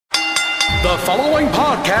The following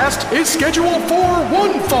podcast is scheduled for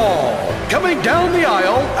one fall. Coming down the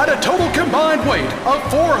aisle at a total combined weight of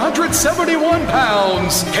 471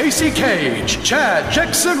 pounds, Casey Cage, Chad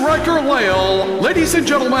Jackson Riker Lale. Ladies and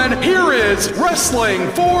gentlemen, here is Wrestling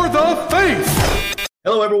for the Faith.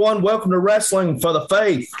 Hello, everyone. Welcome to Wrestling for the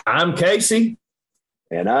Faith. I'm Casey.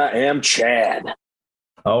 And I am Chad.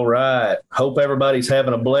 All right. Hope everybody's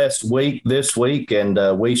having a blessed week this week,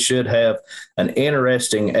 and we should have an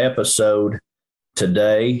interesting episode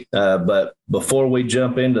today. But before we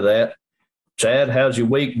jump into that, Chad, how's your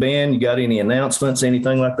week been? You got any announcements,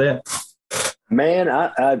 anything like that? Man,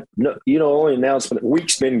 only announcement.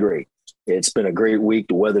 Week's been great. It's been a great week.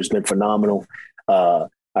 The weather's been phenomenal.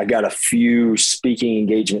 I got a few speaking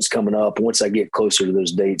engagements coming up. Once I get closer to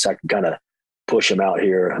those dates, I can kind of push them out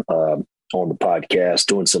here on the podcast,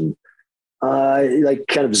 doing some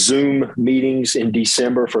kind of Zoom meetings in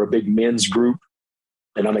December for a big men's group.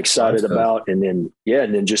 And I'm excited about, and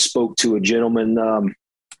then just spoke to a gentleman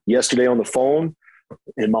yesterday on the phone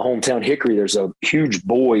in my hometown, Hickory. There's a huge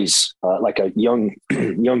boys, like a young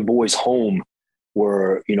boys home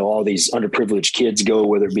where, all these underprivileged kids go,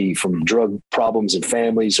 whether it be from drug problems and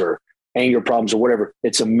families or anger problems or whatever.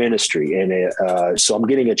 It's a ministry. And so I'm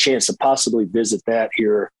getting a chance to possibly visit that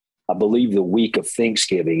here, I believe, the week of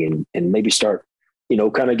Thanksgiving, and maybe start,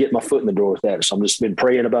 kind of get my foot in the door with that. So I'm just been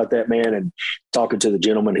praying about that, man, and talking to the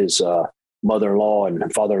gentleman, his mother-in-law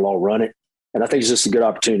and father-in-law run it. And I think it's just a good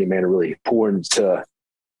opportunity, man, to really pour into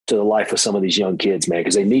the life of some of these young kids, man,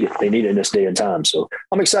 because they need it. They need it in this day and time. So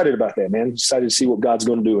I'm excited about that, man. Excited to see what God's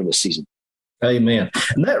going to do in this season. Amen.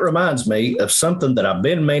 And that reminds me of something that I've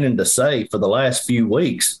been meaning to say for the last few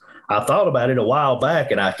weeks. I thought about it a while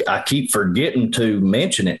back, and I keep forgetting to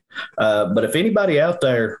mention it. But if anybody out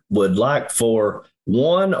there would like for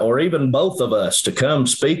one or even both of us to come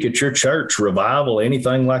speak at your church revival,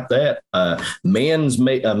 anything like that,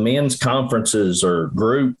 men's conferences or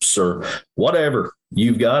groups or whatever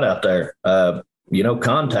you've got out there,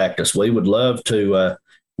 contact us. We would love to.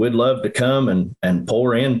 We'd love to come and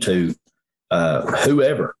pour into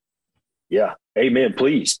whoever. Yeah. Amen.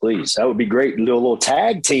 Please. That would be great. Do a little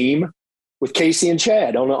tag team with Casey and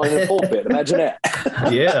Chad on the pulpit. Imagine that.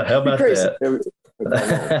 Yeah. How about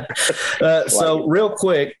that? So real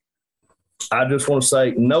quick, I just want to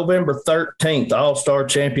say November 13th, All-Star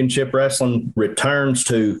Championship Wrestling returns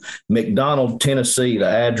to McDonald, Tennessee. The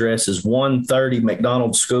address is 130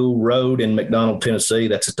 McDonald School Road in McDonald, Tennessee.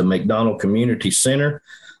 That's at the McDonald Community Center.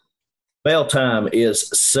 Bell time is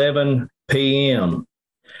 7 p.m.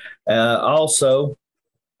 Also,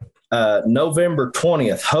 November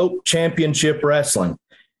 20th, Hope Championship Wrestling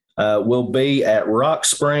will be at Rock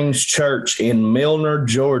Springs Church in Milner,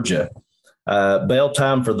 Georgia. Bell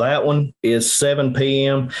time for that one is 7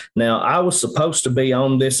 p.m. Now, I was supposed to be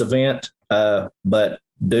on this event, but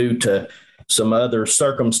due to some other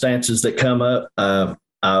circumstances that come up,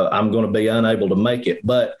 I'm going to be unable to make it.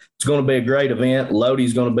 But it's going to be a great event.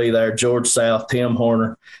 Lodi's going to be there, George South, Tim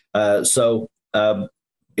Horner.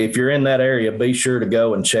 If you're in that area, be sure to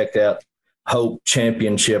go and check out Hope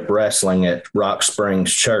Championship Wrestling at Rock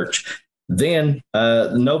Springs Church. Then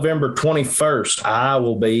November 21st, I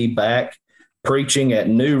will be back preaching at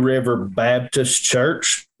New River Baptist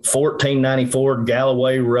Church, 1494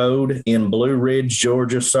 Galloway Road in Blue Ridge,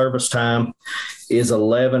 Georgia. Service time is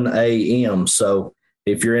 11 a.m. So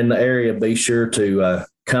if you're in the area, be sure to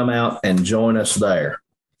come out and join us there.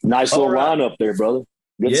 Nice little lineup there, brother.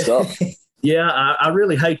 Good stuff. Yeah, I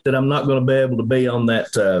really hate that I'm not going to be able to be on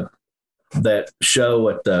that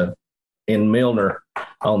show in Milner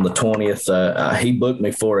on the 20th. He booked me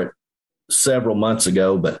for it several months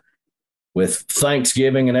ago, but with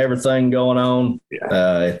Thanksgiving and everything going on,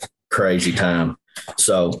 it's crazy time.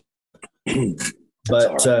 So,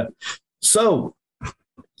 so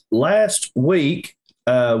last week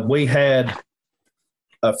we had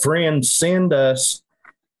a friend send us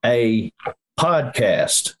a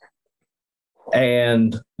podcast.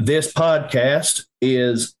 And this podcast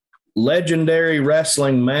is legendary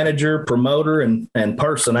wrestling manager, promoter, and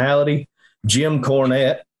personality, Jim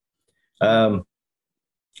Cornette.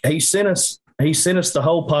 He sent us the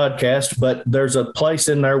whole podcast, but there's a place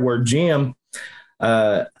in there where Jim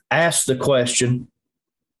asked the question,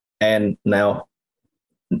 and now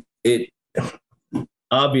it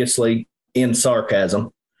obviously in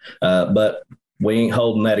sarcasm, but we ain't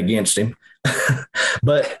holding that against him.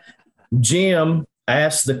 But Jim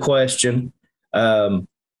asked the question,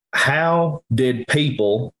 how did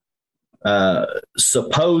people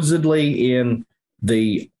supposedly in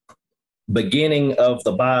the beginning of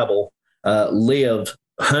the Bible live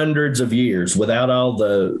hundreds of years without all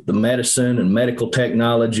the medicine and medical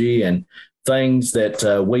technology and things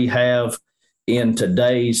that we have in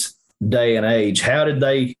today's day and age. How did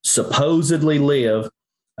they supposedly live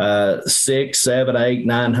 6, 7, 8,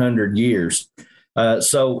 900 years?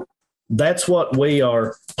 So that's what we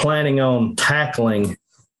are planning on tackling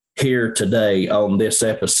here today on this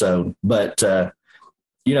episode. But,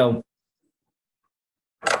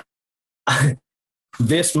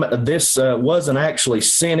 this wasn't actually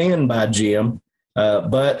sent in by Jim,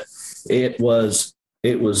 but it was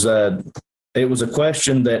a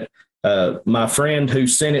question that my friend who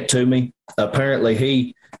sent it to me, apparently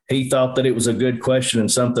he thought that it was a good question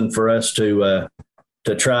and something for us to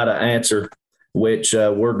try to answer, which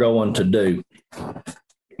we're going to do.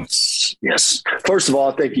 Yes. First of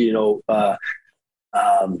all, I think,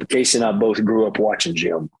 Casey and I both grew up watching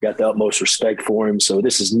Jim, got the utmost respect for him. So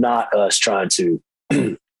this is not us trying to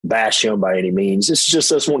bash him by any means. It's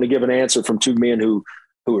just us wanting to give an answer from two men who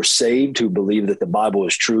are saved, who believe that the Bible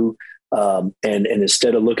is true. And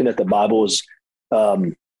instead of looking at the Bible as,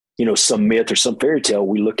 some myth or some fairy tale,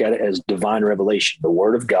 we look at it as divine revelation, the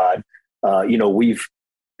word of God. We've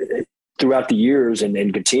throughout the years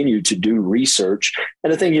and continue to do research.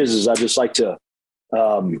 And the thing is I just like to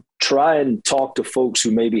try and talk to folks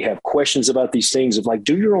who maybe have questions about these things of like,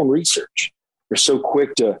 do your own research. They're so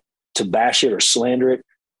quick to bash it or slander it.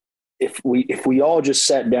 If we all just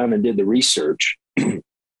sat down and did the research,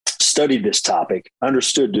 studied this topic,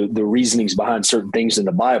 understood the reasonings behind certain things in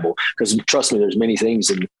the Bible, because trust me, there's many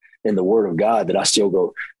things in the Word of God that I still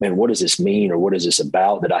go, man, what does this mean? Or what is this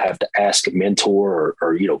about, that I have to ask a mentor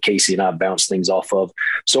or Casey and I bounce things off of.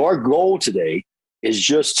 So our goal today is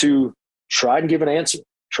just to try and give an answer,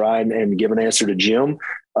 and give an answer to Jim.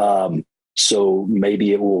 So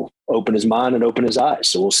maybe it will open his mind and open his eyes.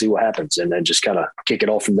 So we'll see what happens and then just kind of kick it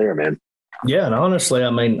off from there, man. Yeah. And honestly,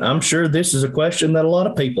 I'm sure this is a question that a lot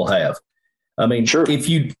of people have. Sure. If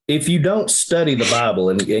you don't study the Bible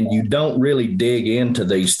and you don't really dig into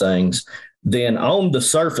these things, then on the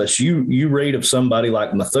surface, you read of somebody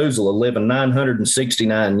like Methuselah living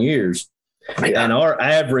 969 years. Yeah. And our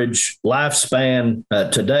average lifespan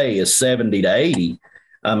today is 70 to 80.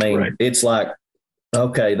 Right. It's like,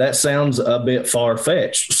 okay, that sounds a bit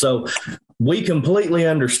far-fetched. So we completely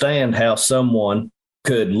understand how someone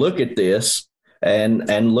could look at this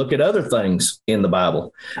and look at other things in the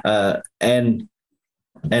Bible and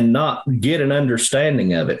not get an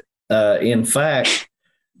understanding of it. In fact,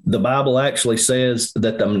 the Bible actually says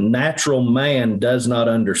that the natural man does not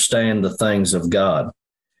understand the things of God,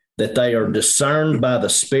 that they are discerned by the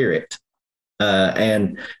Spirit.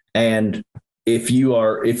 And if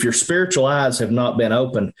your spiritual eyes have not been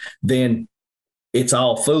opened, then it's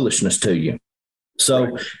all foolishness to you.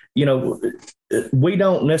 So, we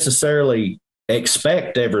don't necessarily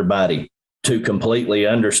expect everybody to completely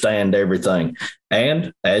understand everything.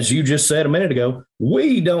 And as you just said a minute ago,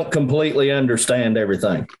 we don't completely understand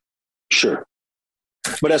everything. Sure.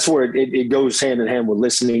 But that's where it goes hand in hand with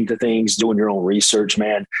listening to things, doing your own research,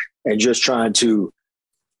 man, and just trying to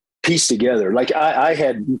piece together. Like I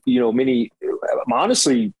had,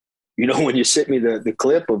 honestly, when you sent me the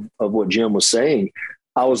clip of what Jim was saying,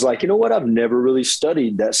 I was like, you know what? I've never really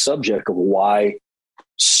studied that subject of why,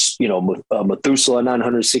 Methuselah,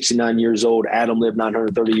 969 years old, Adam lived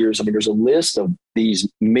 930 years. There's a list of these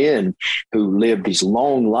men who lived these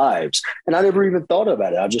long lives. And I never even thought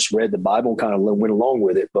about it. I just read the Bible and kind of went along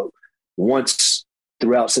with it. But once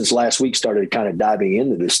since last week, started kind of diving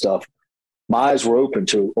into this stuff, my eyes were open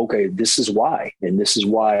to, okay, this is why. And this is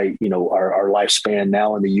why, our lifespan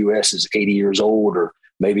now in the U.S. is 80 years old, or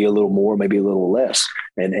maybe a little more, maybe a little less.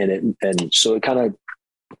 And so it kind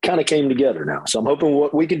of came together now. So I'm hoping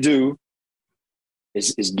what we can do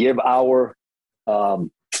is give our, I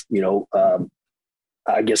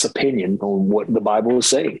guess, opinion on what the Bible is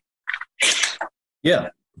saying. Yeah.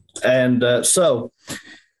 And so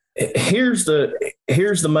here's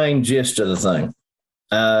the main gist of the thing.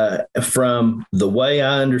 From the way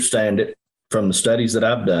I understand it, from the studies that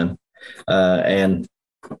I've done, and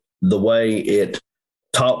the way it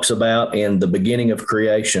talks about in the beginning of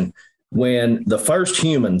creation, when the first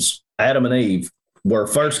humans, Adam and Eve, were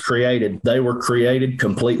first created, they were created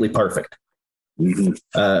completely perfect. Mm-hmm.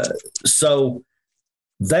 So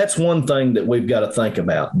that's one thing that we've got to think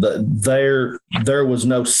about. There was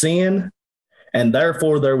no sin, and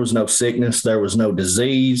therefore there was no sickness, there was no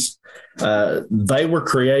disease. They were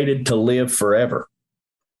created to live forever.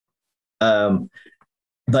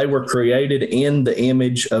 They were created in the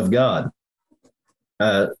image of God.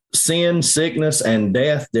 Sin, sickness, and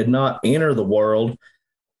death did not enter the world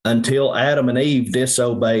until Adam and Eve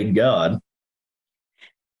disobeyed God.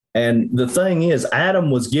 And the thing is,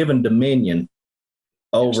 Adam was given dominion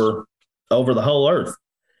over over the whole earth.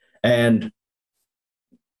 And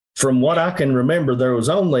from what I can remember, there was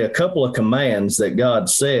only a couple of commands that God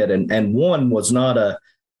said, and one was not a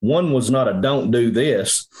don't do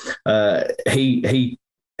this. He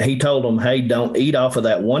told them, hey, don't eat off of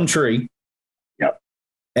that one tree. Yep.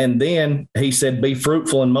 And then he said, be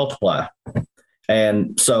fruitful and multiply.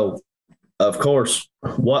 And so, of course,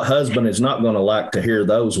 what husband is not going to like to hear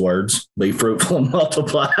those words, be fruitful and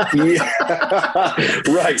multiply? Yeah.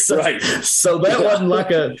 Right. So that wasn't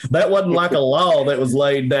like a law that was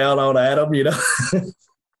laid down on Adam, you know?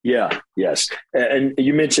 Yeah. Yes. And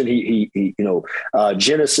you mentioned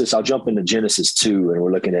Genesis. I'll jump into Genesis 2, and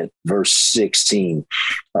we're looking at verse 16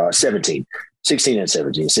 and 17.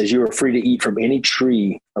 It says, you are free to eat from any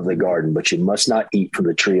tree of the garden, but you must not eat from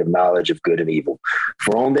the tree of knowledge of good and evil.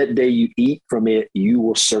 For on that day you eat from it, you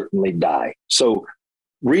will certainly die. So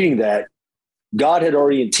reading that, God had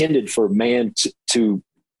already intended for man to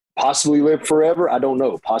possibly live forever. I don't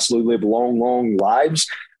know, possibly live long, long lives.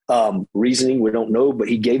 Reasoning, we don't know, but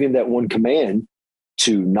he gave him that one command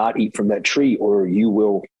to not eat from that tree or you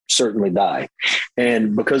will certainly die.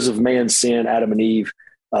 And because of man's sin, Adam and Eve,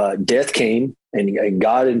 death came, and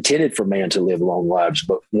God intended for man to live long lives.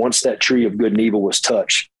 But once that tree of good and evil was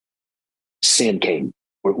touched, sin came.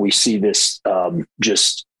 We see this God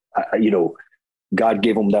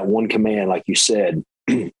gave them that one command, like you said.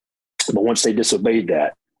 But once they disobeyed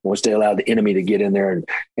that, once they allowed the enemy to get in there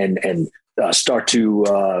and start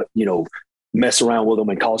to, mess around with them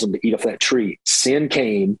and cause them to eat off that tree, sin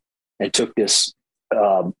came and took this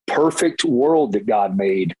perfect world that God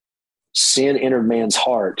made. Sin entered man's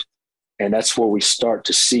heart, and that's where we start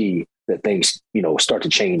to see that things, start to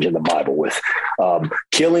change in the Bible with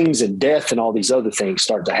killings and death and all these other things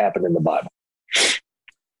start to happen in the Bible.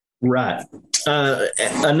 Right.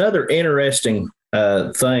 Another interesting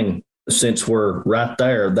thing, since we're right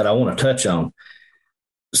there, that I want to touch on.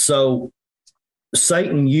 So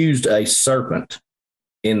Satan used a serpent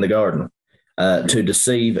in the garden to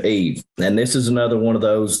deceive Eve. And this is another one of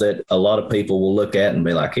those that a lot of people will look at and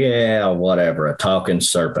be like, yeah, whatever, a talking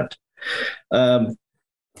serpent.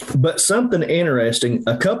 But something interesting,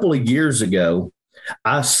 a couple of years ago,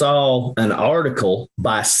 I saw an article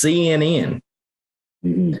by CNN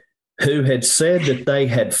who had said that they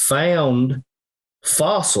had found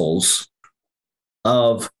fossils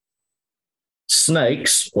of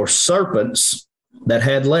snakes or serpents that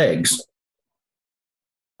had legs.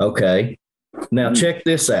 Okay. Now check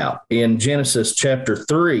this out. In Genesis chapter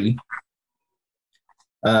 3,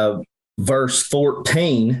 verse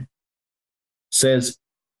 14 says,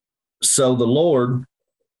 so the Lord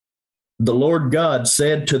God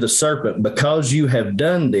said to the serpent, because you have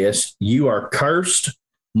done this, you are cursed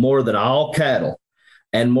more than all cattle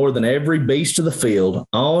and more than every beast of the field.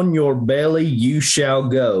 On your belly you shall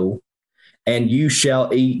go, and you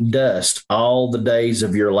shall eat dust all the days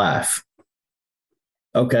of your life.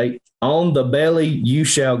 Okay. On the belly you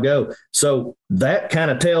shall go. So that kind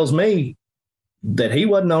of tells me that he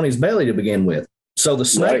wasn't on his belly to begin with. So the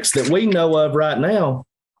snakes that we know of right now,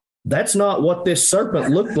 that's not what this serpent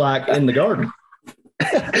looked like in the garden.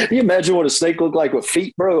 Can you imagine what a snake looked like with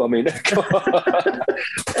feet, bro? I mean,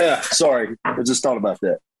 yeah, sorry. I just thought about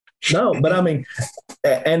that. No, but I mean,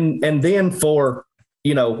 and then for,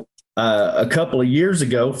 a couple of years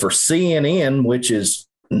ago for CNN, which is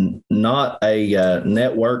not a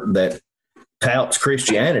network that touts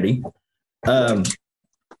Christianity,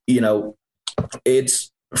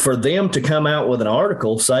 it's for them to come out with an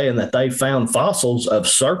article saying that they found fossils of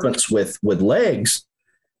serpents with legs.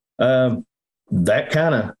 That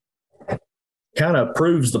kind of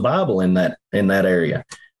proves the Bible in that area.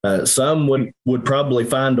 Some would probably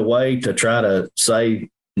find a way to try to say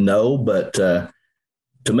no, but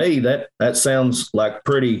to me that sounds like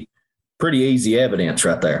pretty easy evidence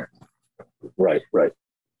right there. Right.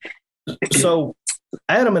 So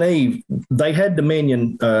Adam and Eve, they had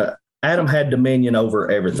dominion. Adam had dominion over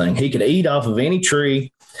everything. He could eat off of any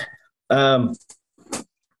tree. And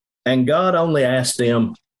God only asked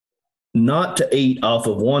them not to eat off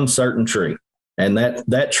of one certain tree. And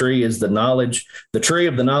that tree is the tree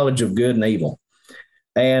of the knowledge of good and evil.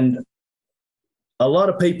 And a lot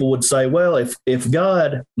of people would say, well, if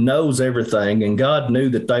God knows everything and God knew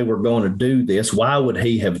that they were going to do this, why would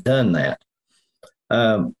he have done that?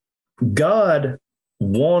 God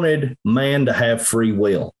wanted man to have free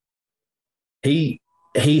will. He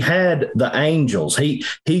had the angels. He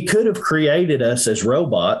could have created us as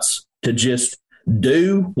robots to just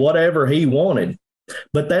do whatever he wanted,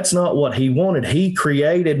 but that's not what he wanted. He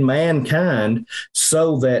created mankind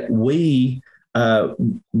so that we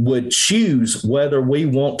would choose whether we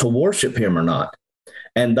want to worship him or not.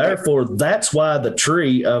 And therefore, that's why the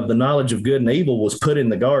tree of the knowledge of good and evil was put in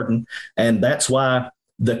the garden. And that's why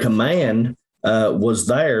the command was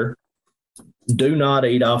there, do not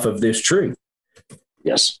eat off of this tree.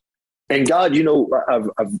 Yes. And God, you know,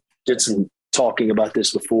 I've did some talking about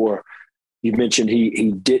this before. You mentioned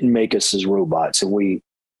he didn't make us as robots. And we,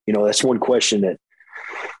 you know, that's one question that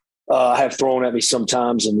have thrown at me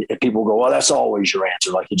sometimes. And people go, well, that's always your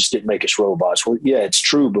answer. Like, he just didn't make us robots. Well, yeah, it's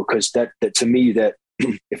true, because that to me, that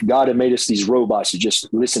if God had made us these robots to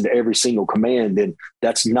just listen to every single command, then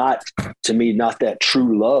that's not, to me, not that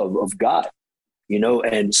true love of God, you know?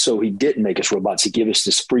 And so he didn't make us robots. He gave us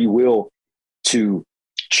this free will to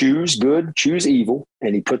choose good, choose evil.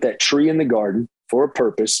 And he put that tree in the garden for a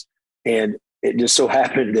purpose. And it just so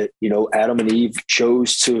happened that, you know, Adam and Eve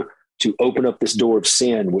chose to open up this door of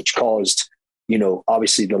sin, which caused, you know,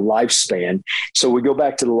 obviously the lifespan. So we go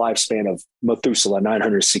back to the lifespan of Methuselah,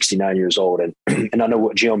 969 years old. And I know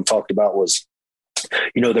what Jim talked about was,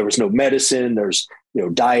 you know, there was no medicine, there's, you know,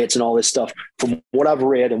 diets and all this stuff. From what I've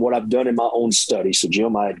read and what I've done in my own study, so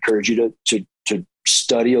Jim, I encourage you to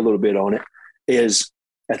study a little bit on it, is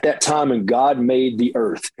at that time when God made the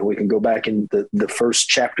earth, and we can go back in the first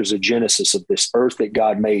chapters of Genesis, of this earth that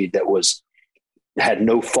God made that had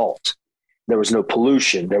no fault. There was no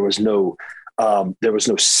pollution. There was no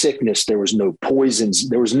sickness. There was no poisons.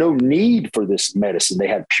 There was no need for this medicine. They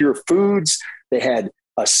had pure foods. They had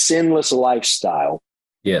a sinless lifestyle.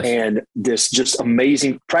 Yes. And this just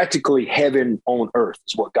amazing, practically heaven on earth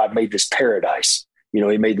is what God made, this paradise. You know,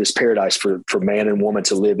 he made this paradise for man and woman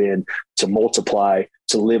to live in, to multiply,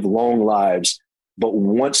 to live long lives. But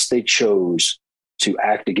once they chose to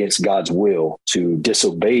act against God's will, to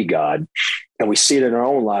disobey God, and we see it in our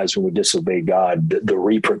own lives when we disobey God, the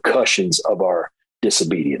repercussions of our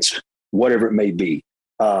disobedience, whatever it may be.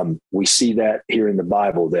 We see that here in the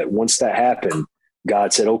Bible, that once that happened,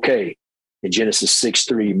 God said, okay, in Genesis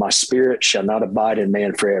 6:3, my spirit shall not abide in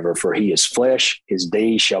man forever, for he is flesh. His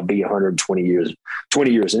days shall be 120 years.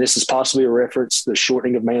 20 years. And this is possibly a reference to the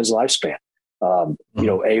shortening of man's lifespan. You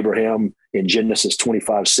know, Abraham in Genesis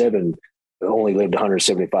 25:7 only lived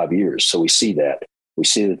 175 years. So we see that. We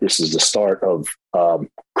see that this is the start of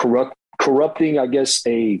corrupting, I guess,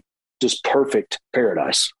 a just perfect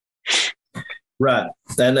paradise. Right.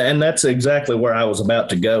 And that's exactly where I was about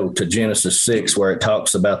to go, to Genesis 6, where it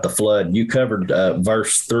talks about the flood. You covered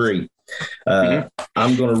verse 3. I'm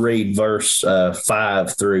going to read verse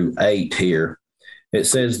 5 through 8 here. It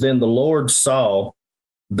says, then the Lord saw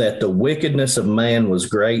that the wickedness of man was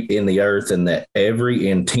great in the earth, and that every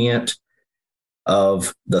intent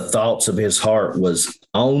of the thoughts of his heart was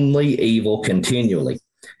only evil continually.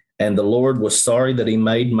 And the Lord was sorry that he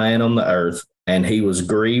made man on the earth, and he was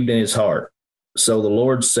grieved in his heart. So the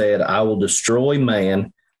Lord said, I will destroy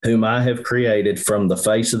man, whom I have created from the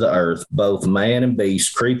face of the earth, both man and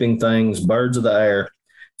beast, creeping things, birds of the air,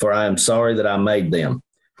 for I am sorry that I made them.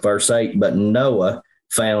 Verse 8, but Noah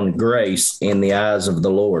found grace in the eyes of the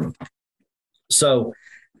Lord. So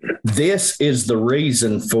this is the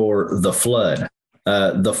reason for the flood.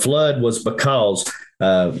 The flood was because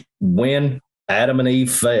when Adam and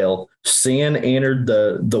Eve fell, sin entered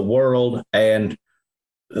the world, and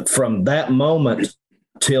from that moment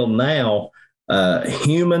till now,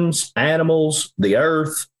 humans, animals, the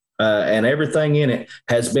earth, and everything in it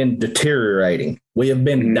has been deteriorating. We have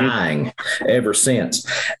been dying ever since.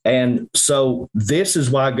 And so this is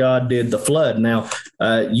why God did the flood. Now,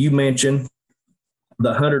 you mentioned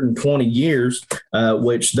the 120 years,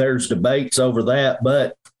 which there's debates over that,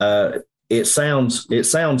 but it sounds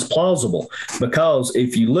plausible, because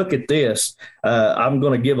if you look at this, I'm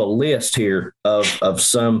going to give a list here of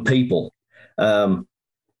some people.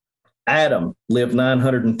 Adam lived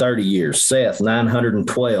 930 years, Seth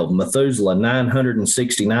 912, Methuselah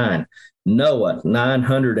 969, Noah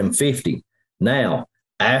 950. Now,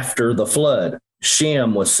 after the flood,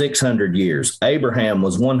 Shem was 600 years. Abraham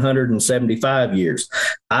was 175 years.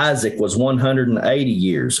 Isaac was 180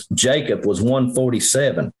 years. Jacob was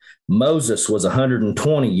 147. Moses was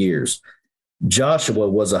 120 years. Joshua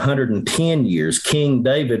was 110 years. King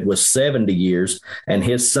David was 70 years. And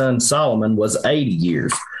his son Solomon was 80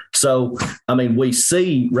 years. So, I mean, we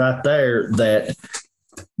see right there that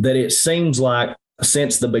it seems like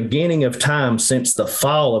since the beginning of time, since the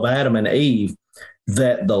fall of Adam and Eve,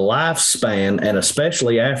 that the lifespan, and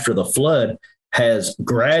especially after the flood, has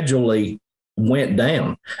gradually went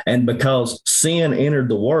down. And because sin entered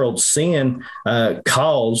the world, sin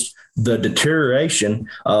caused the deterioration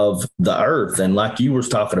of the earth. And like you were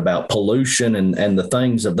talking about, pollution and the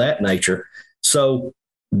things of that nature. So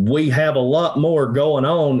we have a lot more going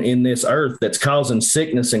on in this earth that's causing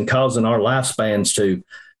sickness and causing our lifespans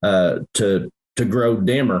to grow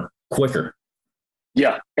dimmer quicker.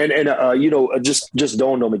 Yeah. And just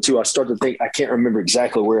dawned on me too. I started to think, I can't remember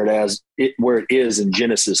exactly where it is in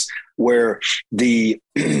Genesis, where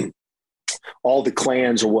all the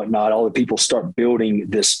clans or whatnot, all the people start building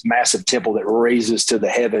this massive temple that raises to the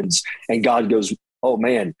heavens. And God goes, oh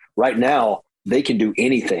man, right now they can do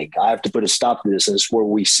anything. I have to put a stop to this. And it's where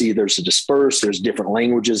we see there's different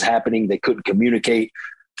languages happening. They couldn't communicate.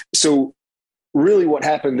 So really what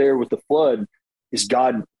happened there with the flood is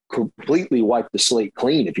God completely wiped the slate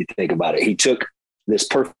clean. If you think about it, he took this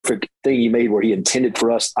perfect thing he made where he intended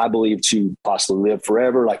for us, I believe, to possibly live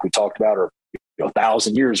forever, like we talked about, or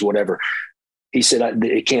 1,000 years, whatever. He said,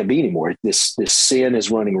 it can't be anymore. This sin is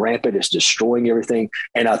running rampant. It's destroying everything.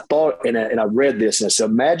 And I thought, and I read this, and I said,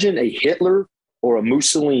 imagine a Hitler or a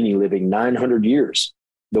Mussolini living 900 years.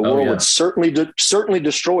 The world would certainly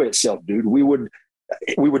destroy itself, dude. We would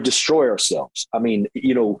destroy ourselves. I mean,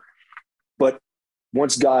 but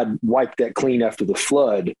once God wiped that clean after the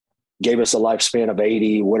flood, gave us a lifespan of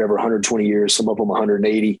 80, whatever, 120 years, some of them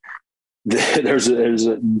 180.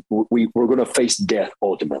 We're going to face death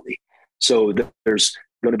ultimately. So there's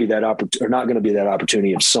going to be not going to be that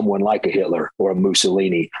opportunity of someone like a Hitler or a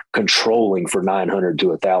Mussolini controlling for 900 to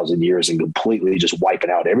 1,000 years and completely just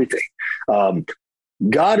wiping out everything.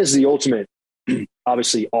 God is the ultimate,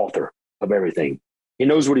 obviously, author of everything. He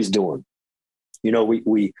knows what he's doing.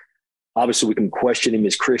 We obviously we can question him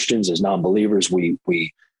as Christians, as non-believers. We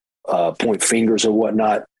point fingers or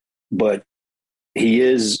whatnot, but he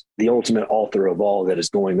is the ultimate author of all that is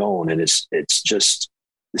going on. And it's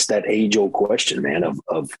that age-old question, man,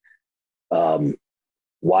 of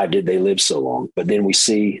why did they live so long? But then we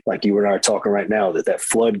see, like you and I are talking right now, that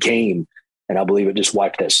flood came, and I believe it just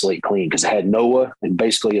wiped that slate clean because it had Noah and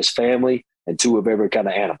basically his family and 2 of every kind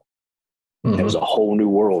of animal. Mm-hmm. It was a whole new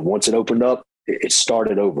world. Once it opened up, it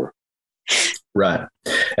started over. Right.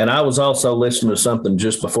 And I was also listening to something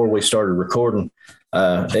just before we started recording.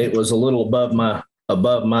 It was a little above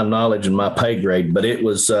my knowledge and my pay grade, but it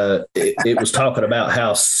was talking about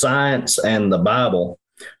how science and the Bible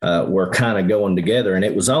were kind of going together, and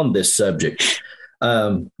it was on this subject.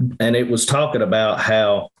 And it was talking about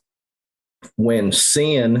how when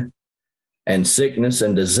sin and sickness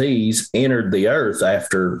and disease entered the earth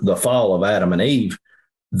after the fall of Adam and Eve,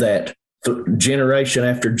 that generation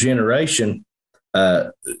after generation,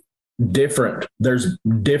 there's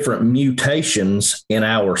different mutations in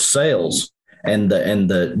our cells and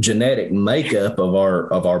the genetic makeup of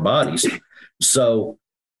our bodies. So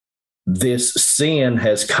this sin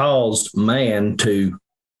has caused man to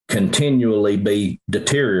continually be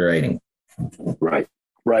deteriorating. Right.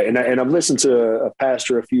 And I've listened to a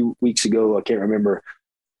pastor a few weeks ago. I can't remember.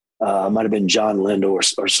 It might have been John Lindo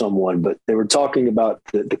or someone, but they were talking about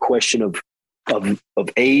the question of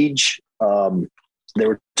age. They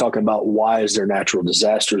were talking about why is there natural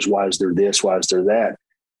disasters? Why is there this? Why is there that?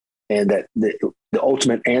 And that the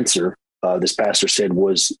ultimate answer, this pastor said,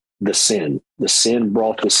 was the sin. The sin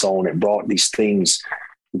brought this on. It brought these things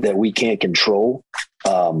that we can't control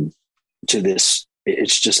to this.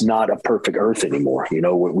 It's just not a perfect earth anymore.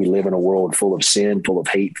 We live in a world full of sin, full of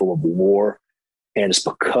hate, full of war. And it's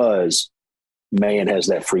because man has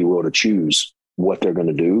that free will to choose what they're going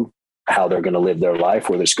to do, how they're going to live their life,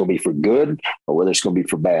 whether it's going to be for good or whether it's going to be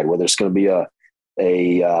for bad, whether it's going to be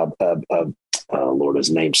Lord,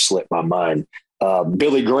 his name slipped my mind,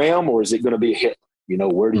 Billy Graham, or is it going to be a Hitler?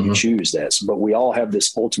 Where do you choose that? But we all have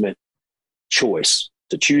this ultimate choice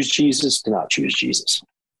to choose Jesus, to not choose Jesus.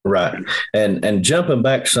 Right. And jumping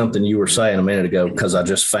back to something you were saying a minute ago, because I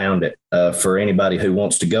just found it for anybody who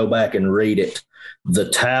wants to go back and read it, the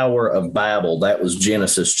Tower of Babel, that was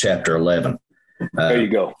Genesis chapter 11. There you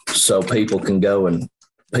go. So people can go and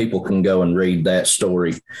read that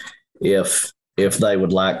story if they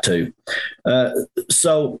would like to.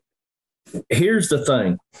 So here's the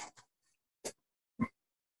thing.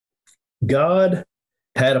 God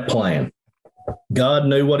had a plan. God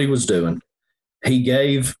knew what he was doing. He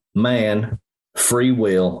gave man free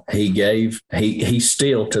will. He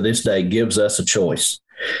still to this day gives us a choice.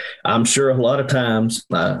 I'm sure a lot of times,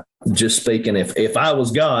 just speaking, if I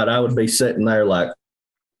was God, I would be sitting there like,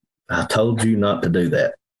 I told you not to do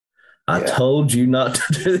that. I told you not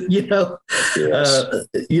to do, yes.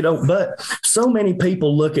 But so many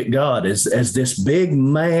people look at God as this big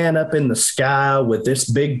man up in the sky with this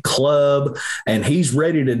big club, and he's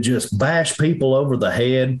ready to just bash people over the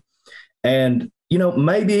head. And,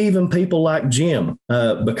 maybe even people like Jim,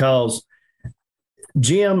 because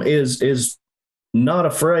Jim is not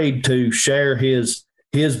afraid to share his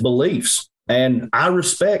his beliefs. And I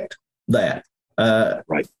respect that.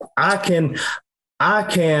 Right. I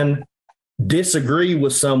can disagree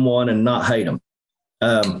with someone and not hate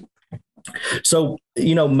them. So,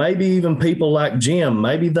 maybe even people like Jim,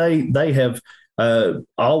 maybe they have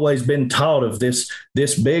always been taught of this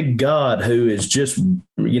big God who is just,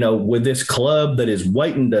 with this club that is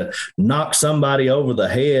waiting to knock somebody over the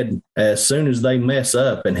head as soon as they mess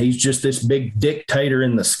up. And he's just this big dictator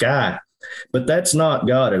in the sky. But that's not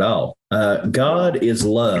God at all. God is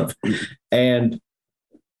love. And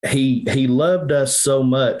he loved us so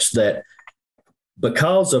much that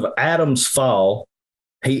because of Adam's fall,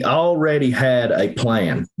 he already had a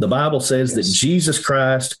plan. The Bible says that Jesus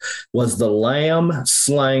Christ was the lamb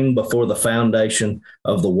slain before the foundation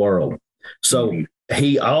of the world. So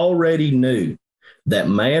he already knew that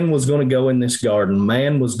man was going to go in this garden.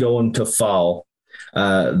 Man was going to fall.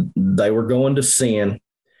 They were going to sin,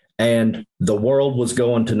 and the world was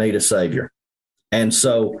going to need a savior. And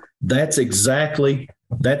so that's exactly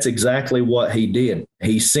what he did.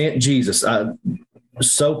 He sent Jesus.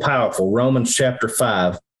 So powerful. Romans chapter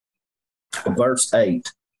 5, verse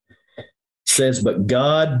 8 says, "But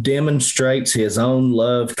God demonstrates his own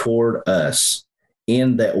love toward us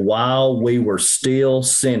in that while we were still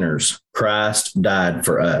sinners, Christ died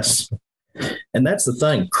for us." And that's the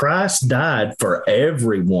thing. Christ died for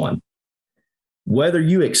everyone. Whether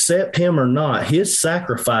you accept him or not, his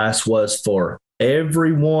sacrifice was for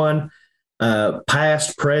everyone,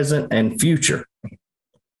 past, present, and future.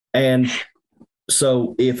 And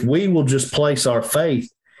so if we will just place our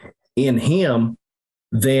faith in him,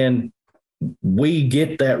 then we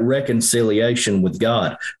get that reconciliation with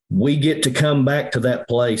God. We get to come back to that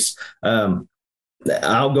place. I'll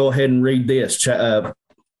go ahead and read this.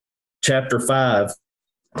 Chapter 5,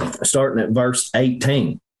 starting at verse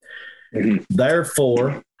 18.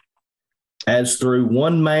 "Therefore, as through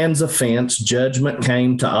one man's offense, judgment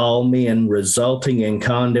came to all men, resulting in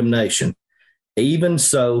condemnation. Even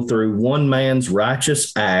so, through one man's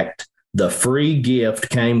righteous act, the free gift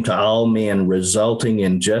came to all men, resulting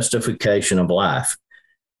in justification of life.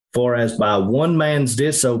 For as by one man's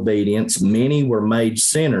disobedience many were made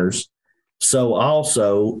sinners, so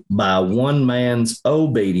also by one man's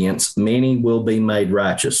obedience many will be made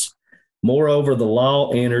righteous. Moreover, the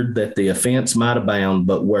law entered that the offense might abound,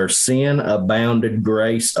 but where sin abounded,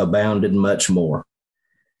 grace abounded much more.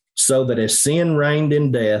 So that as sin reigned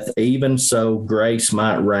in death, even so grace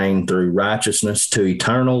might reign through righteousness to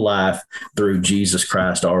eternal life through Jesus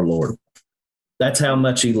Christ our Lord." That's how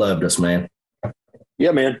much he loved us, man.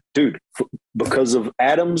 Yeah, man. Dude, because of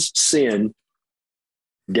Adam's sin,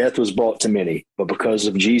 death was brought to many. But because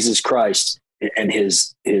of Jesus Christ and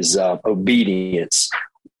his obedience,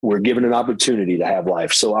 we're given an opportunity to have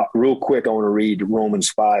life. So real quick, I want to read Romans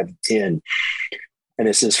 5:10. And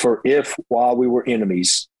it says, "For if while we were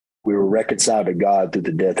enemies, we were reconciled to God through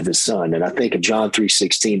the death of his son." And I think of John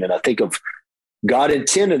 3:16, and I think of God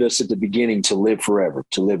intended us at the beginning to live forever,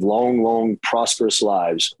 to live long, long, prosperous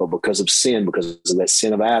lives. But because of sin, because of that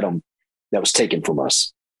sin of Adam, that was taken from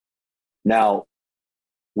us. Now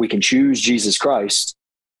we can choose Jesus Christ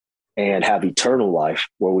and have eternal life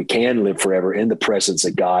where we can live forever in the presence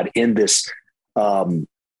of God in this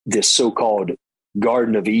so-called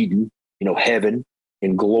Garden of Eden, heaven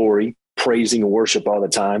in glory, praising and worship all the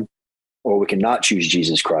time. Or we cannot choose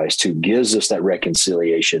Jesus Christ, who gives us that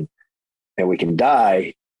reconciliation, and we can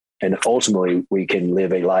die, and ultimately we can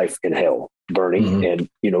live a life in hell, burning, and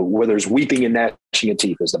where there's weeping and gnashing of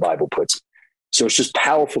teeth, as the Bible puts it. So it's just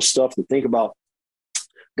powerful stuff to think about.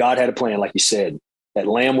 God had a plan, like you said. That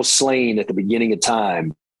lamb was slain at the beginning of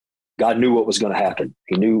time. God knew what was going to happen.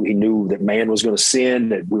 He knew that man was going to sin,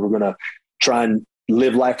 that we were going to try and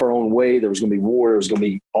live life our own way. There was going to be war. There was going to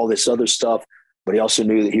be all this other stuff. But he also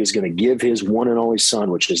knew that he was going to give his one and only son,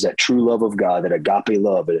 which is that true love of God, that agape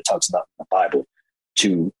love that it talks about in the Bible,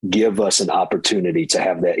 to give us an opportunity to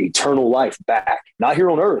have that eternal life back, not here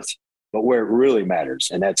on earth, but where it really matters.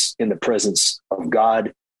 And that's in the presence of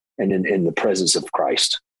God and in the presence of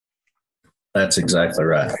Christ. That's exactly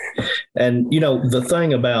right. And, the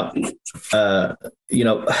thing about,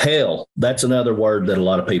 hell, that's another word that a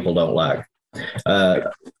lot of people don't like.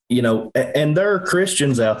 And there are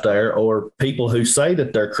Christians out there, or people who say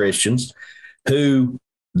that they're Christians, who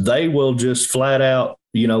they will just flat out,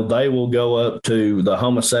 they will go up to the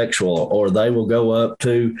homosexual, or they will go up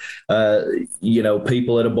to,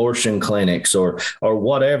 people at abortion clinics or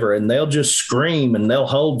whatever, and they'll just scream and they'll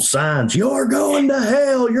hold signs, "You're going to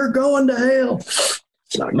hell, you're going to hell."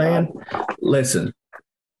 Man, listen,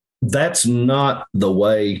 that's not the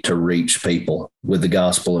way to reach people with the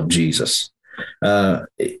gospel of Jesus.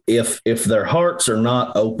 If their hearts are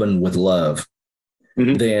not open with love,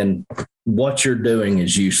 then what you're doing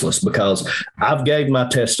is useless. Because I've gave my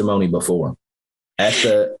testimony before. At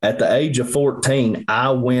the age of 14,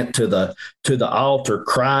 I went to the altar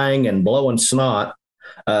crying and blowing snot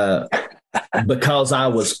because I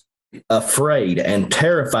was afraid and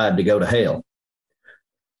terrified to go to hell.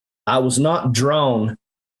 I was not drawn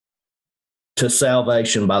to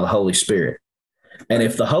salvation by the Holy Spirit. And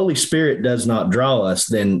if the Holy Spirit does not draw us,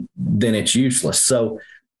 then it's useless. So,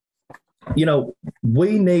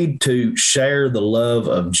 we need to share the love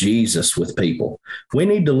of Jesus with people. We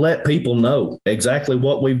need to let people know exactly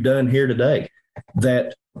what we've done here today,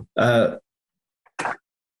 that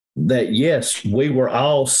yes, we were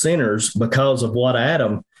all sinners because of what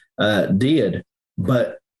Adam did,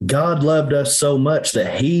 but God loved us so much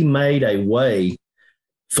that he made a way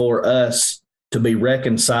for us to be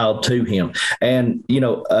reconciled to him. And,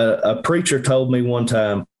 a preacher told me one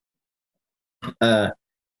time,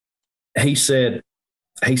 he said,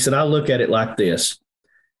 I look at it like this.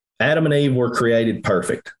 Adam and Eve were created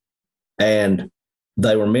perfect, and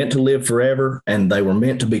they were meant to live forever, and they were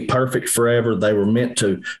meant to be perfect forever. They were meant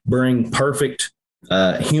to bring perfect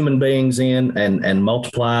human beings in and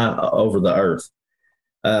multiply over the earth.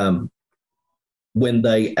 When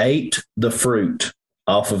they ate the fruit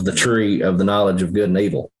off of the tree of the knowledge of good and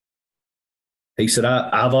evil, he said,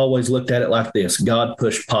 I've always looked at it like this. God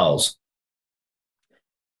pushed pause.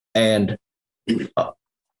 And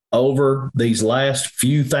over these last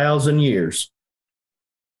few thousand years,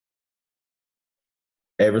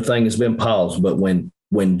 everything has been paused. But when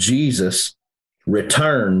Jesus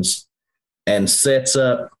returns and sets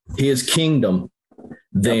up his kingdom,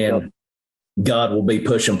 then God will be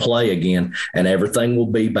push and play again, and everything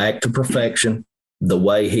will be back to perfection the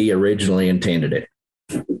way he originally intended it.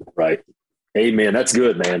 Right. Amen. That's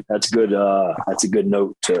good, man. That's good. That's a good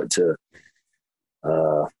note to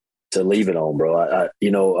leave it on, bro. I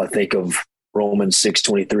think of Romans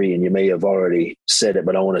 6:23, and you may have already said it,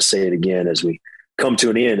 but I want to say it again as we come to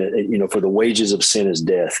an end. For the wages of sin is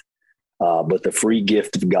death, but the free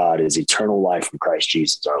gift of God is eternal life in Christ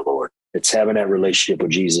Jesus, our Lord. It's having that relationship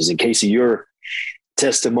with Jesus. And Casey, your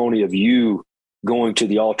testimony of you going to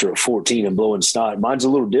the altar at 14 and blowing snot, mine's a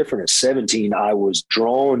little different. At 17, I was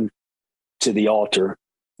drawn to the altar.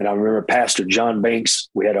 And I remember Pastor John Banks,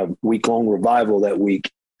 we had a week-long revival that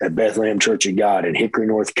week at Bethlehem Church of God in Hickory,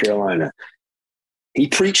 North Carolina. He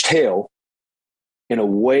preached hell in a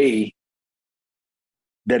way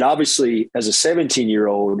that obviously, as a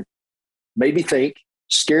 17-year-old, made me think,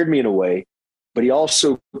 scared me in a way, but he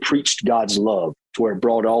also preached God's love to where it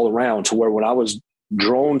brought all around, to where when I was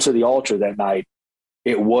drawn to the altar that night,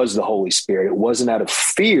 it was the Holy Spirit. It wasn't out of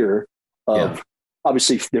fear of,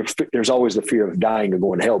 obviously there's always the fear of dying or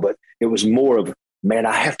going to hell, but it was more of, man,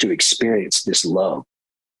 I have to experience this love,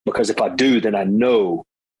 because if I do, then I know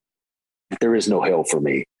that there is no hell for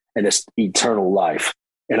me and it's eternal life.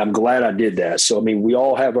 And I'm glad I did that. So, we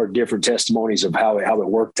all have our different testimonies of how it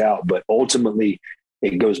worked out, but ultimately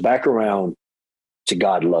it goes back around to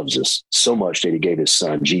God loves us so much that he gave his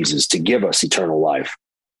son, Jesus, to give us eternal life.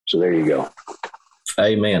 So there you go.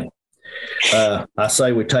 Amen. I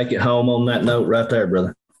say we take it home on that note right there,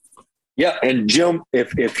 brother. Yeah. And Jim,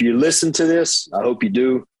 if you listen to this, I hope you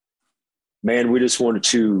do, man, we just wanted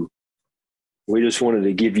to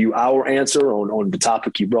give you our answer on the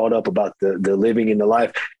topic you brought up about the living in the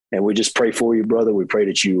life. And we just pray for you, brother. We pray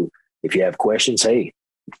that if you have questions,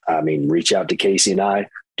 reach out to Casey and I,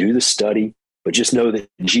 do the study, but just know that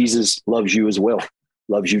Jesus loves you as well,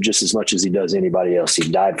 loves you just as much as he does anybody else. He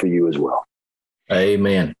died for you as well.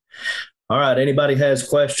 Amen. All right. Anybody has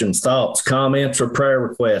questions, thoughts, comments, or prayer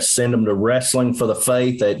requests, send them to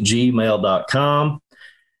wrestlingforthefaith@gmail.com.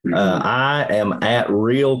 I am at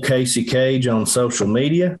Real Casey Cage on social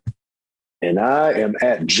media. And I am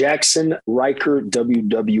at Jackson Riker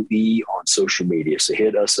WWE on social media. So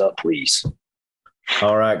hit us up, please.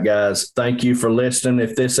 All right, guys. Thank you for listening.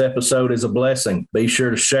 If this episode is a blessing, be sure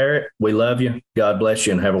to share it. We love you. God bless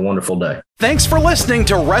you and have a wonderful day. Thanks for listening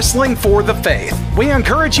to Wrestling for the Faith. We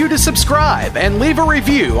encourage you to subscribe and leave a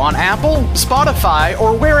review on Apple, Spotify,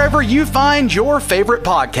 or wherever you find your favorite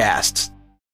podcasts.